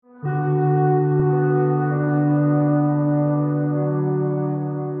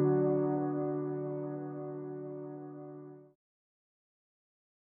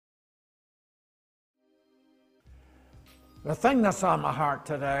The thing that's on my heart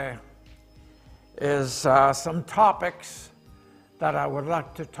today is some topics that I would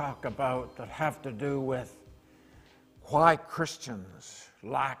like to talk about that have to do with why Christians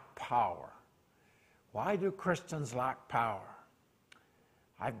lack power. Why do Christians lack power?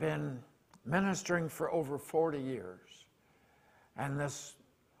 I've been ministering for over 40 years, and this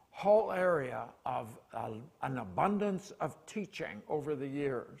whole area of an abundance of teaching over the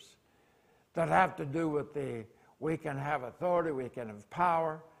years that have to do with we can have authority, we can have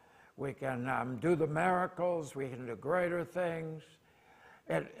power, we can do the miracles, we can do greater things.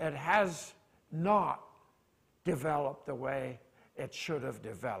 It has not developed the way it should have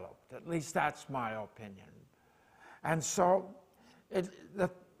developed. At least that's my opinion. And so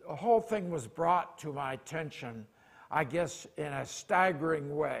the whole thing was brought to my attention, I guess, in a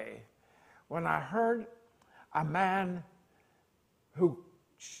staggering way when I heard a man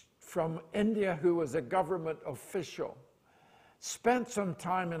from India who was a government official, spent some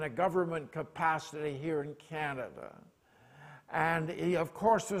time in a government capacity here in Canada. And he, of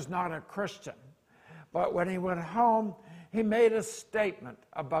course, was not a Christian. But when he went home, he made a statement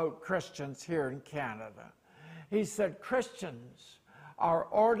about Christians here in Canada. He said, Christians are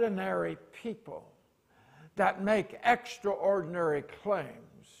ordinary people that make extraordinary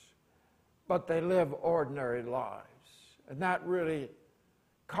claims, but they live ordinary lives. And that really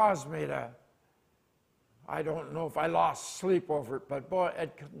caused me to, I don't know if I lost sleep over it, but boy,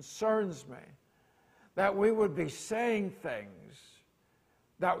 it concerns me that we would be saying things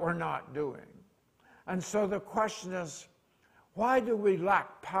that we're not doing. And so the question is, why do we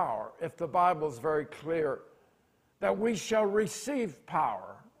lack power if the Bible is very clear that we shall receive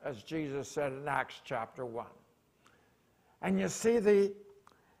power, as Jesus said in Acts chapter 1? And you see, the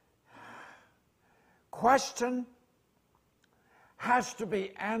question has to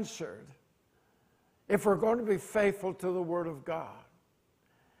be answered if we're going to be faithful to the Word of God.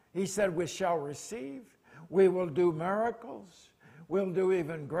 He said we shall receive, we will do miracles, we'll do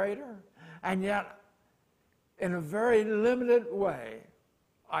even greater, and yet in a very limited way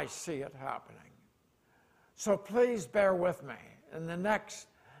I see it happening. So please bear with me in the next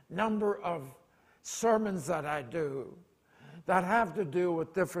number of sermons that I do that have to do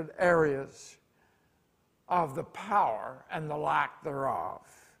with different areas of the power and the lack thereof.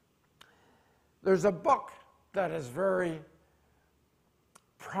 There's a book that is very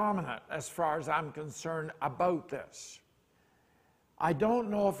prominent as far as I'm concerned about this. I don't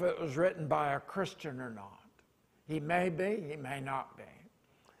know if it was written by a Christian or not. He may be, he may not be.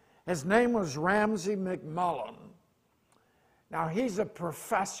 His name was Ramsay MacMullen. Now, he's a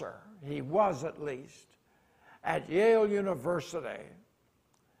professor, he was at least, at Yale University,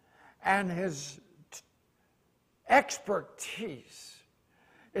 and his expertise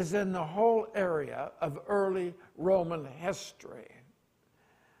is in the whole area of early Roman history.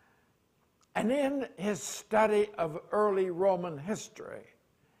 And in his study of early Roman history,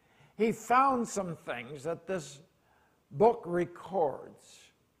 he found some things that this book records.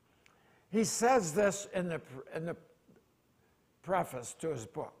 He says this in the preface to his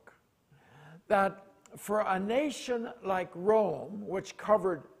book, that for a nation like Rome, which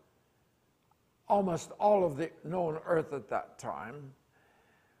covered almost all of the known earth at that time,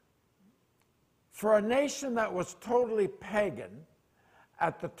 for a nation that was totally pagan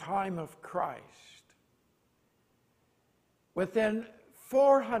at the time of Christ, within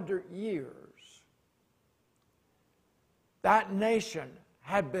 400 years, that nation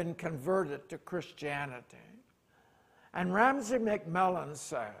had been converted to Christianity. And Ramsay MacMullen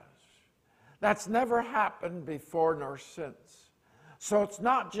says that's never happened before nor since. So it's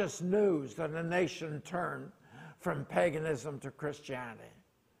not just news that a nation turned from paganism to Christianity.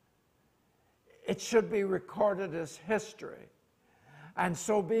 It should be recorded as history. And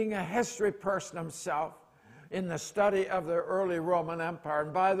so being a history person himself in the study of the early Roman Empire,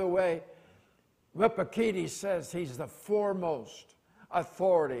 and by the way, Wippakides says he's the foremost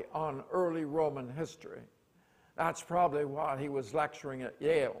authority on early Roman history. That's probably why he was lecturing at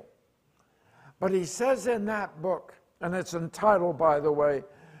Yale. But he says in that book, and it's entitled, by the way,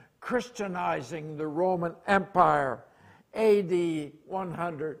 Christianizing the Roman Empire, AD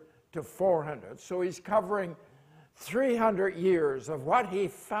 100 to 400. So he's covering 300 years of what he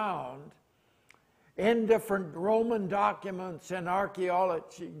found in different Roman documents and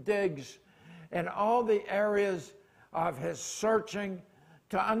archaeology digs in all the areas of his searching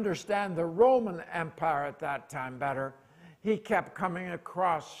to understand the Roman Empire at that time better. He kept coming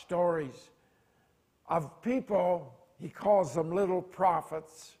across stories of people, he calls them little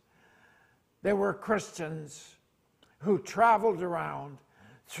prophets. They were Christians who traveled around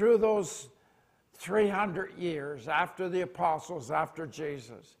through those 300 years after the apostles, after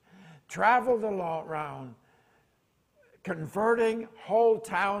Jesus, traveled around, converting whole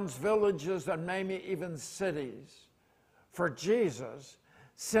towns, villages, and maybe even cities for Jesus,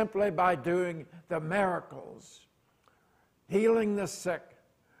 simply by doing the miracles, healing the sick,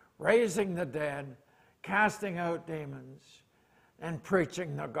 raising the dead, casting out demons, and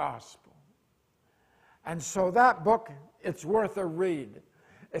preaching the gospel. And so that book, it's worth a read,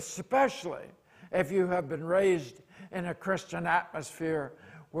 especially if you have been raised in a Christian atmosphere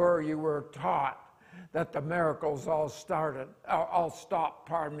where you were taught that the miracles all stopped,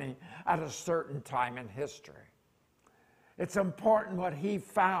 at a certain time in history. It's important what he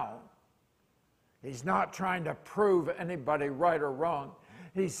found. He's not trying to prove anybody right or wrong.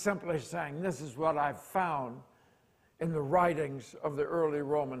 He's simply saying, this is what I've found in the writings of the early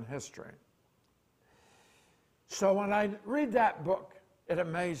Roman history. So when I read that book, it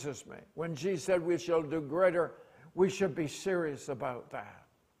amazes me. When Jesus said we shall do greater, we should be serious about that.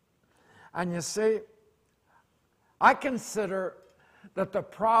 And you see, I consider that the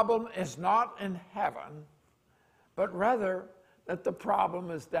problem is not in heaven, but rather that the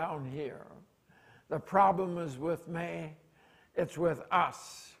problem is down here. The problem is with me, it's with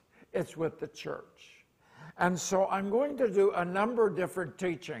us, it's with the church. And so I'm going to do a number of different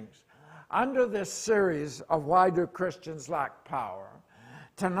teachings under this series of Why Do Christians Lack Power?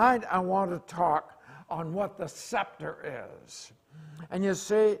 Tonight I want to talk on what the scepter is. And you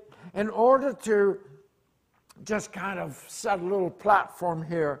see, in order to just kind of set a little platform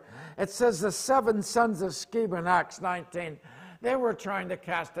here, it says the 7 sons of Sceva in Acts 19, they were trying to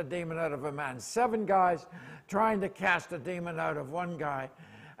cast a demon out of a man. 7 guys trying to cast a demon out of one guy,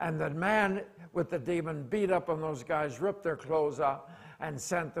 and the man with the demon beat up on those guys, ripped their clothes off, and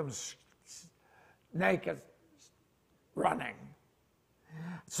sent them naked, running.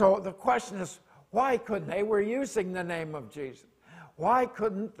 So the question is, why couldn't they? We're using the name of Jesus. Why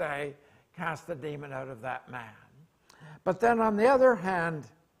couldn't they cast the demon out of that man? But then on the other hand,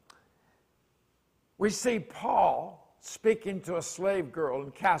 we see Paul speaking to a slave girl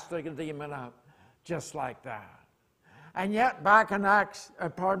and casting a demon out just like that. And yet back in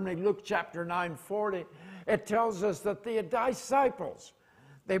Luke chapter 9:40, it tells us that the disciples,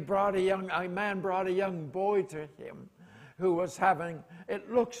 a man brought a young boy to him who was having,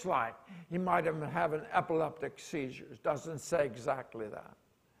 it looks like he might have been having epileptic seizures. Doesn't say exactly that.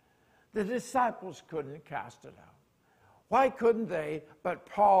 The disciples couldn't cast it out. Why couldn't they, but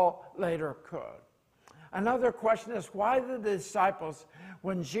Paul later could? Another question is, why did the disciples,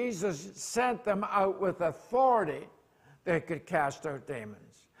 when Jesus sent them out with authority, they could cast out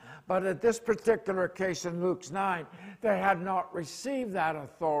demons? But at this particular case in Luke 9, they had not received that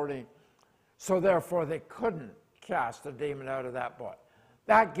authority, so therefore they couldn't cast a demon out of that boy.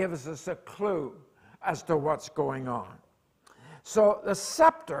 That gives us a clue as to what's going on. So the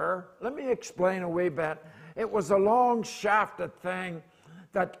scepter, let me explain a wee bit. It was a long shafted thing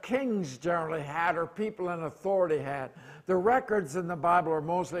that kings generally had, or people in authority had. The records in the Bible are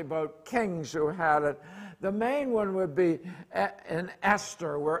mostly about kings who had it. The main one would be in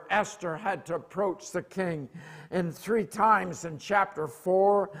Esther, where Esther had to approach the king in 3 times in chapter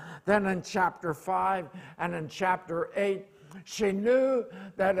 4, then in chapter 5, and in chapter 8. She knew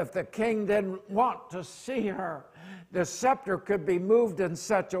that if the king didn't want to see her, the scepter could be moved in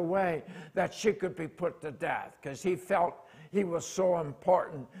such a way that she could be put to death, because he felt he was so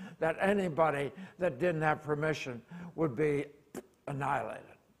important that anybody that didn't have permission would be annihilated.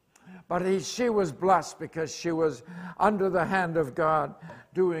 But she was blessed because she was under the hand of God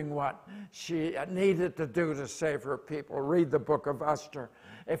doing what she needed to do to save her people. Read the book of Esther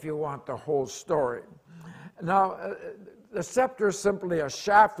if you want the whole story. Now, the scepter is simply a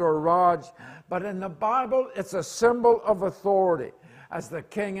shaft or a rod, but in the Bible, it's a symbol of authority. As the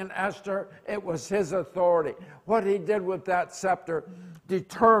king in Esther, it was his authority. What he did with that scepter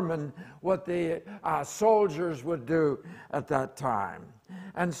determined what the soldiers would do at that time.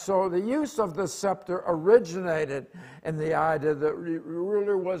 And so the use of the scepter originated in the idea that the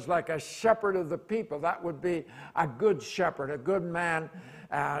ruler was like a shepherd of the people. That would be a good shepherd, a good man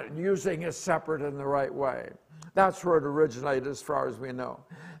using his scepter in the right way. That's where it originated as far as we know.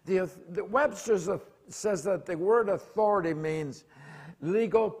 The Webster's says that the word authority means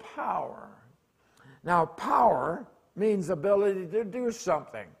legal power. Now, power means ability to do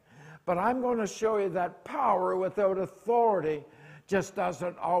something. But I'm going to show you that power without authority just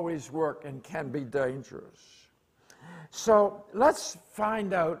doesn't always work and can be dangerous. So let's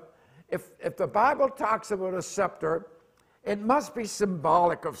find out, if the Bible talks about a scepter, it must be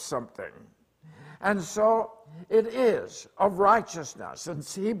symbolic of something. And so it is of righteousness. In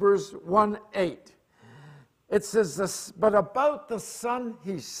Hebrews 1:8, it says this, but about the Son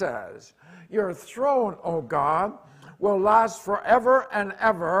he says, your throne, O God, will last forever and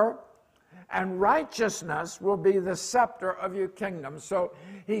ever, and righteousness will be the scepter of your kingdom. So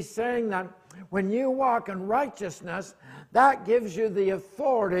he's saying that when you walk in righteousness, that gives you the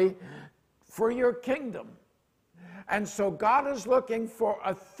authority for your kingdom. And so God is looking for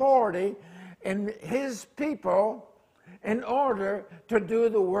authority in his people in order to do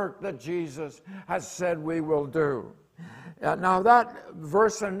the work that Jesus has said we will do. Now that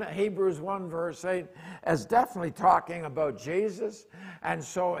verse in Hebrews 1 verse 8 is definitely talking about Jesus. And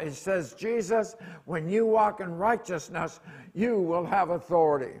so it says, Jesus, when you walk in righteousness, you will have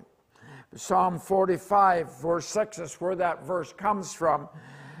authority. Psalm 45 verse 6 is where that verse comes from.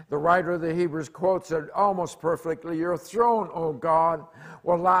 The writer of the Hebrews quotes it almost perfectly. Your throne, O God,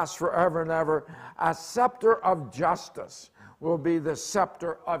 will last forever and ever. A scepter of justice will be the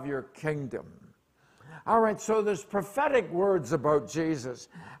scepter of your kingdom. All right, so there's prophetic words about Jesus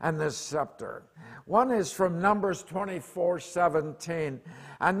and this scepter. One is from Numbers 24:17,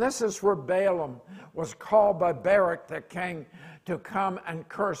 and this is where Balaam was called by Barak the king to come and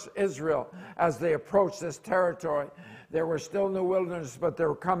curse Israel as they approached this territory. They were still in the wilderness, but they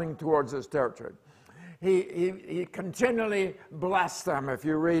were coming towards this territory. He continually blessed them. If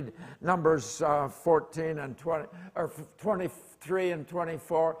you read Numbers 14 and 20, or 23 and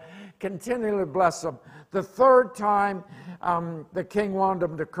 24, continually bless them. The third time the king wanted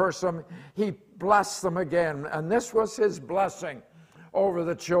him to curse them, he blessed them again. And this was his blessing over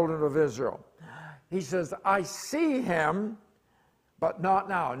the children of Israel. He says, I see him, but not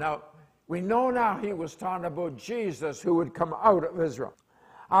now. Now, we know now he was talking about Jesus who would come out of Israel.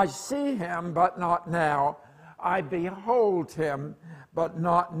 I see him, but not now. I behold him, but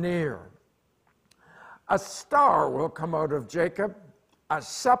not near. A star will come out of Jacob. A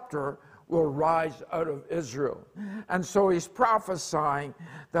scepter will rise out of Israel. And so he's prophesying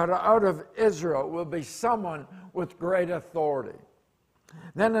that out of Israel will be someone with great authority.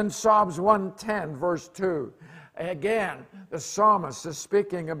 Then in Psalms 110, verse 2, again, the psalmist is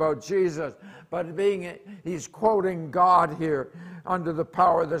speaking about Jesus, but he's quoting God here under the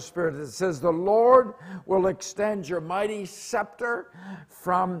power of the Spirit. It says, the Lord will extend your mighty scepter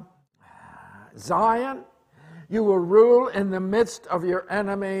from Zion. You will rule in the midst of your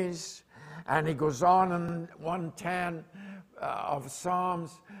enemies. And he goes on in 110 of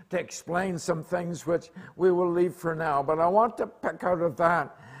Psalms to explain some things which we will leave for now. But I want to pick out of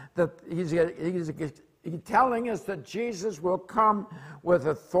that he's telling us that Jesus will come with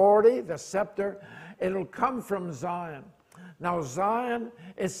authority, the scepter. It'll come from Zion. Now, Zion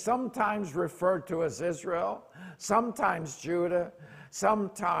is sometimes referred to as Israel, sometimes Judah,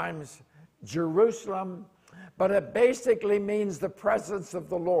 sometimes Jerusalem, but it basically means the presence of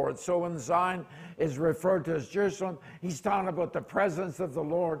the Lord. So when Zion is referred to as Jerusalem, he's talking about the presence of the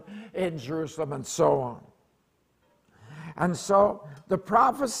Lord in Jerusalem and so on. And so the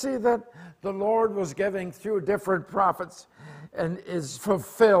prophecy that the Lord was giving through different prophets and is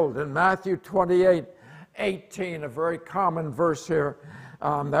fulfilled in Matthew 28:18, a very common verse here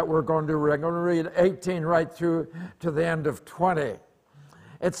that we're going to read. I'm going to read 18 right through to the end of 20.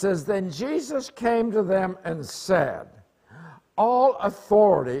 It says, then Jesus came to them and said, all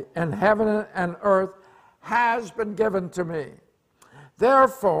authority in heaven and earth has been given to me.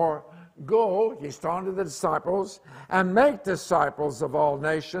 Therefore, go, he's talking to the disciples, and make disciples of all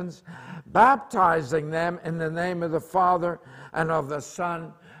nations, baptizing them in the name of the Father and of the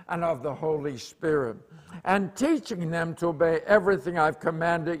Son and of the Holy Spirit, and teaching them to obey everything I've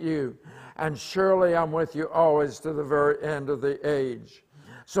commanded you. And surely I'm with you always to the very end of the age.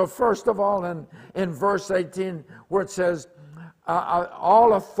 So first of all, in verse 18, where it says,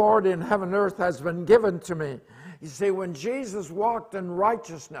 all authority in heaven and earth has been given to me. You see, when Jesus walked in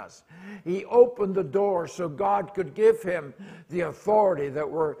righteousness, he opened the door so God could give him the authority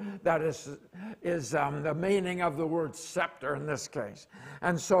that is the meaning of the word scepter in this case.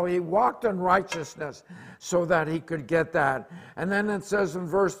 And so he walked in righteousness so that he could get that. And then it says in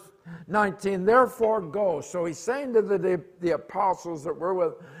verse 19, therefore go. So he's saying to the apostles that were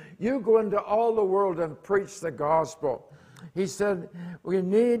with, you go into all the world and preach the gospel. He said, we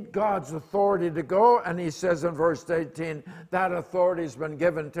need God's authority to go. And he says in verse 18, that authority has been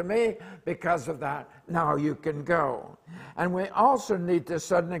given to me. Because of that, now you can go. And we also need to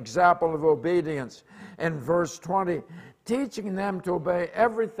set an example of obedience in verse 20, teaching them to obey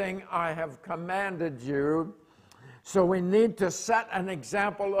everything I have commanded you. So we need to set an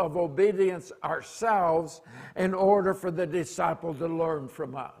example of obedience ourselves in order for the disciple to learn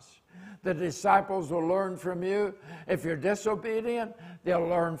from us. The disciples will learn from you. If you're disobedient, they'll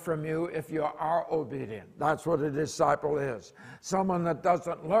learn from you if you are obedient. That's what a disciple is. Someone that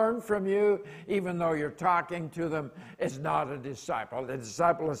doesn't learn from you, even though you're talking to them, is not a disciple. A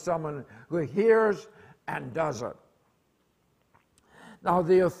disciple is someone who hears and does it. Now,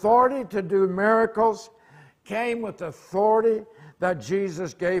 the authority to do miracles came with the authority that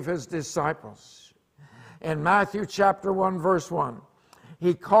Jesus gave his disciples. In Matthew chapter 1, verse 1,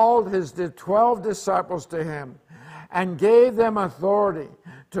 he called his 12 disciples to him and gave them authority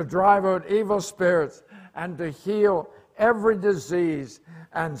to drive out evil spirits and to heal every disease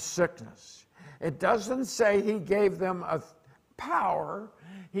and sickness. It doesn't say he gave them power.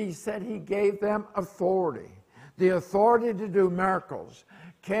 He said he gave them authority. The authority to do miracles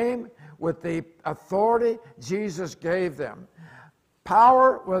came with the authority Jesus gave them.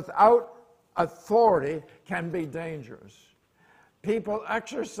 Power without authority can be dangerous. People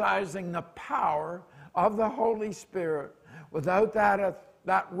exercising the power of the Holy Spirit without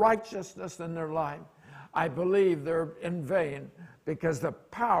that righteousness in their life, I believe they're in vain, because the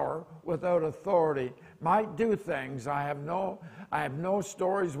power without authority might do things. I have no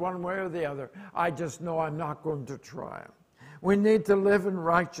stories one way or the other. I just know I'm not going to try them. We need to live in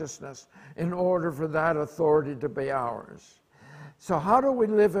righteousness in order for that authority to be ours. So how do we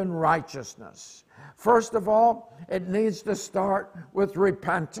live in righteousness? First of all, it needs to start with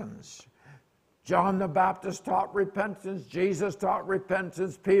repentance. John the Baptist taught repentance. Jesus taught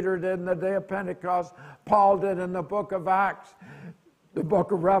repentance. Peter did in the day of Pentecost. Paul did in the book of Acts. The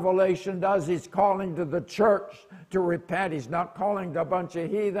book of Revelation does. He's calling to the church to repent. He's not calling to a bunch of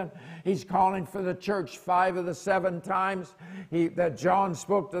heathen. He's calling for the church. 5 of the 7 times that John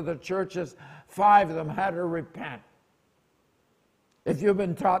spoke to the churches, 5 of them had to repent. If you've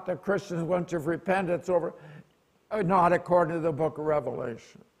been taught that Christians, once you've repented, it's over, not according to the book of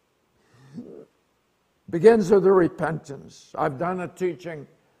Revelation. Begins with the repentance. I've done a teaching.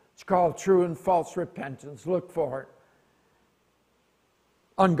 It's called True and False Repentance. Look for it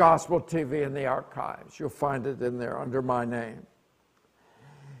on Gospel TV in the archives. You'll find it in there under my name.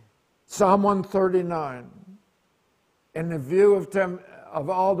 Psalm 139. In the view of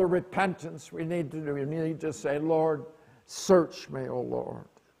all the repentance we need to do, we need to say, Lord, search me, O Lord.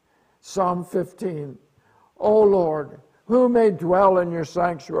 Psalm 15. O Lord, who may dwell in your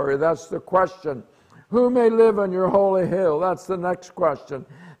sanctuary? That's the question. Who may live on your holy hill? That's the next question.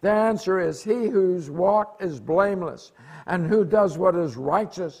 The answer is he whose walk is blameless and who does what is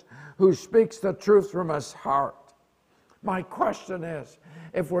righteous, who speaks the truth from his heart. My question is,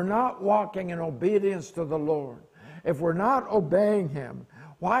 if we're not walking in obedience to the Lord, if we're not obeying him,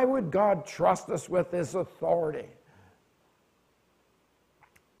 why would God trust us with his authority?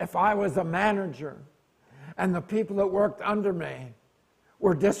 If I was a manager and the people that worked under me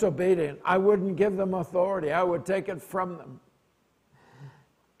were disobedient, I wouldn't give them authority. I would take it from them.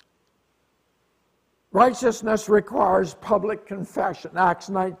 Righteousness requires public confession. Acts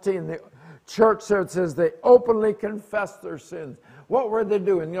 19, the church there, it says they openly confessed their sins. What were they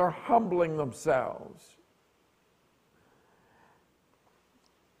doing? They're humbling themselves.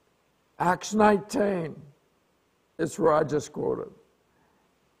 Acts 19 is where I just quoted.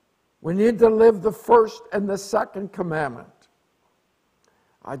 We need to live the first and the second commandment.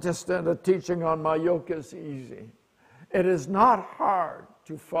 I just did a teaching on my yoke is easy. It is not hard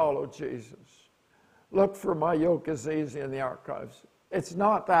to follow Jesus. Look for my yoke is easy in the archives. It's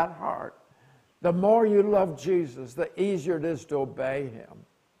not that hard. The more you love Jesus, the easier it is to obey him.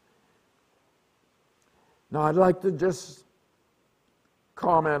 Now, I'd like to just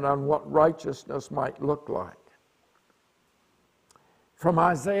comment on what righteousness might look like. From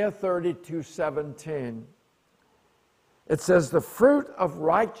Isaiah 32:17, it says, the fruit of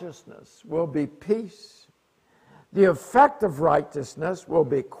righteousness will be peace. The effect of righteousness will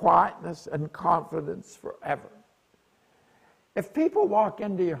be quietness and confidence forever. If people walk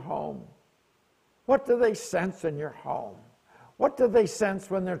into your home, what do they sense in your home? What do they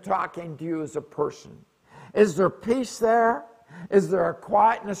sense when they're talking to you as a person? Is there peace there? Is there a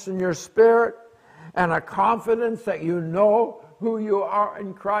quietness in your spirit and a confidence that you know who you are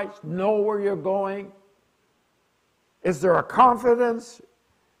in Christ, know where you're going? Is there a confidence?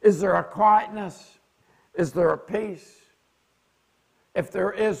 Is there a quietness? Is there a peace? If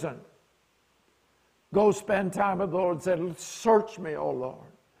there isn't, go spend time with the Lord and say, search me, O Lord.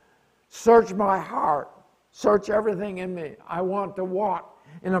 Search my heart. Search everything in me. I want to walk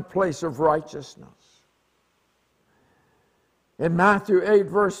in a place of righteousness. In Matthew 8,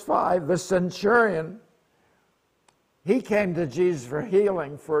 verse 5, the centurion, he came to Jesus for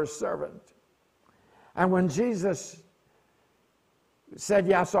healing for his servant. And when Jesus said,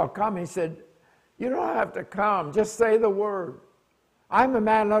 yes, I'll come. He said, you don't have to come. Just say the word. I'm a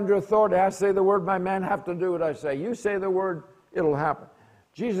man under authority. I say the word. My men have to do what I say. You say the word, it'll happen.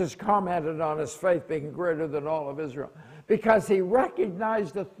 Jesus commented on his faith being greater than all of Israel because he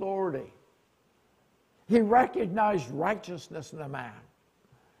recognized authority. He recognized righteousness in a man.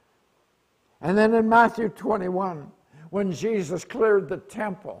 And then in Matthew 21, when Jesus cleared the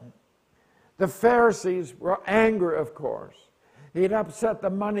temple, the Pharisees were angry, of course. He'd upset the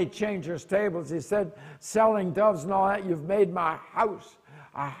money changers' tables. He said, selling doves and all that, you've made my house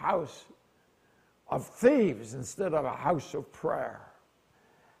a house of thieves instead of a house of prayer.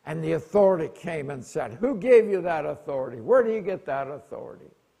 And the authority came and said, who gave you that authority? Where do you get that authority?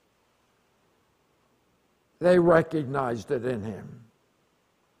 They recognized it in him.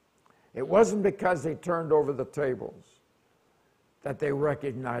 It wasn't because he turned over the tables that they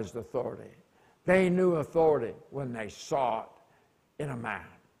recognized authority. They knew authority when they saw it in a man.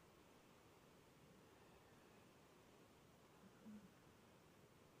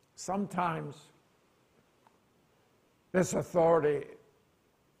 Sometimes this authority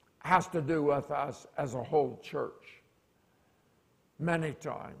has to do with us as a whole church. Many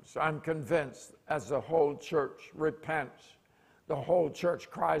times, I'm convinced, as the whole church repents, the whole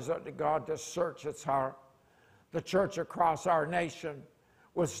church cries out to God to search its heart, the church across our nation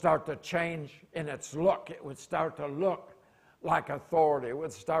would start to change in its look. It would start to look like authority. It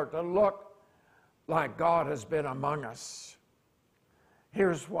would start to look like God has been among us.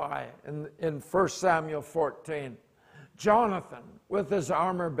 Here's why. In 1 Samuel 14, Jonathan, with his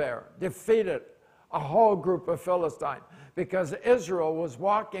armor bearer, defeated a whole group of Philistines. Because Israel was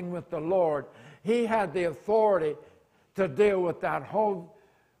walking with the Lord, he had the authority to deal with that whole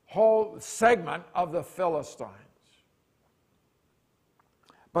segment of the Philistines.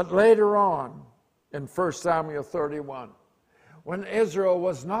 But later on, in 1 Samuel 31, when Israel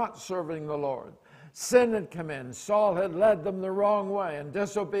was not serving the Lord, sin had come in. Saul had led them the wrong way in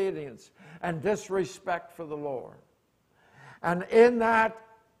disobedience and disrespect for the Lord. And in that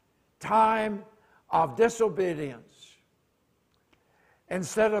time of disobedience,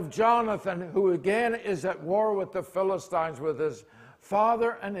 instead of Jonathan, who again is at war with the Philistines with his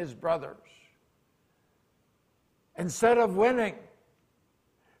father and his brothers, instead of winning,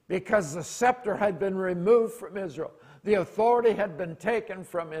 because the scepter had been removed from Israel, the authority had been taken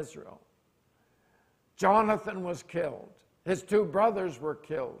from Israel, Jonathan was killed. His two brothers were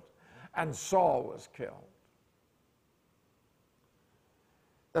killed, and Saul was killed.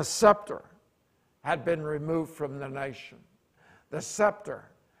 The scepter had been removed from the nation. The scepter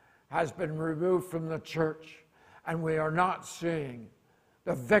has been removed from the church, and we are not seeing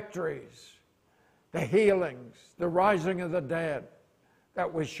the victories, the healings, the rising of the dead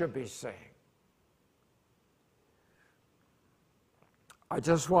that we should be seeing. I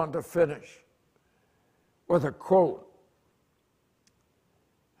just want to finish with a quote.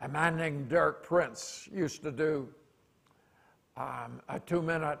 A man named Derek Prince used to do a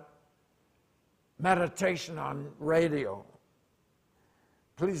 2-minute meditation on radio.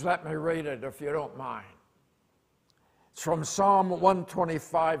 Please let me read it if you don't mind. It's from Psalm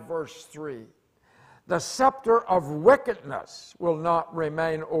 125, verse 3. The scepter of wickedness will not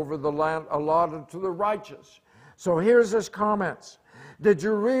remain over the land allotted to the righteous. So here's his comments. Did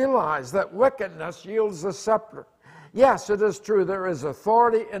you realize that wickedness yields the scepter? Yes, it is true. There is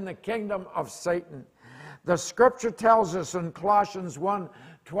authority in the kingdom of Satan. The scripture tells us in Colossians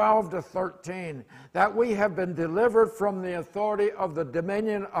 1:12-13 that we have been delivered from the authority of the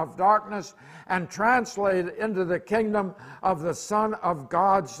dominion of darkness and translated into the kingdom of the Son of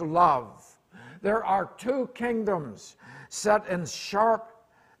God's love. There are two kingdoms set in sharp,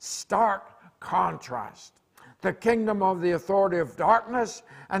 stark contrast. The kingdom of the authority of darkness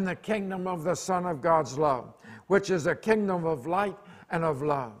and the kingdom of the Son of God's love, which is a kingdom of light and of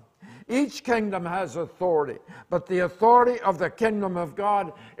love. Each kingdom has authority, but the authority of the kingdom of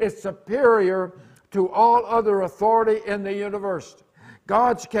God is superior to all other authority in the universe.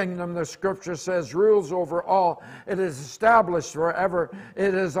 God's kingdom, the scripture says, rules over all. It is established forever.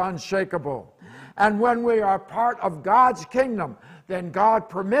 It is unshakable. And when we are part of God's kingdom, then God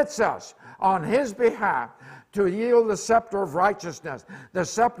permits us on his behalf to yield the scepter of righteousness, the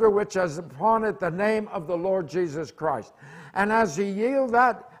scepter which has upon it the name of the Lord Jesus Christ. And as we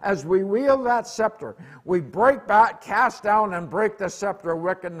wield that scepter, we break back, cast down, and break the scepter of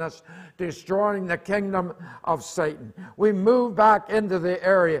wickedness, destroying the kingdom of Satan. We move back into the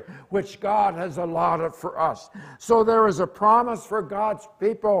area which God has allotted for us. So there is a promise for God's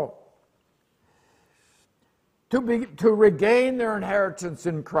people. to regain their inheritance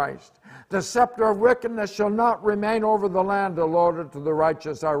in Christ. The scepter of wickedness shall not remain over the land allotted to the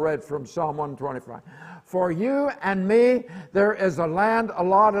righteous, I read from Psalm 125. For you and me, there is a land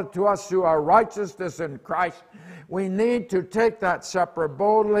allotted to us who are righteousness in Christ. We need to take that scepter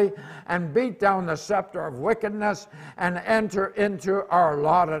boldly and beat down the scepter of wickedness and enter into our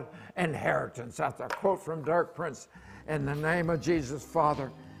allotted inheritance. That's a quote from Derek Prince. In the name of Jesus,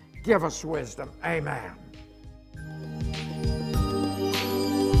 Father, give us wisdom. Amen.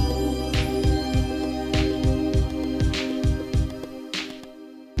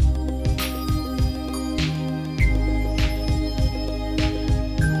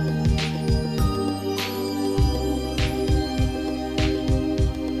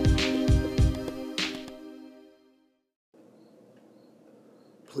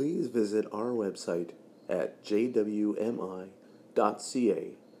 Please visit our website at jwmi.ca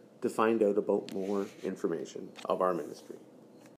to find out about more information of our ministry.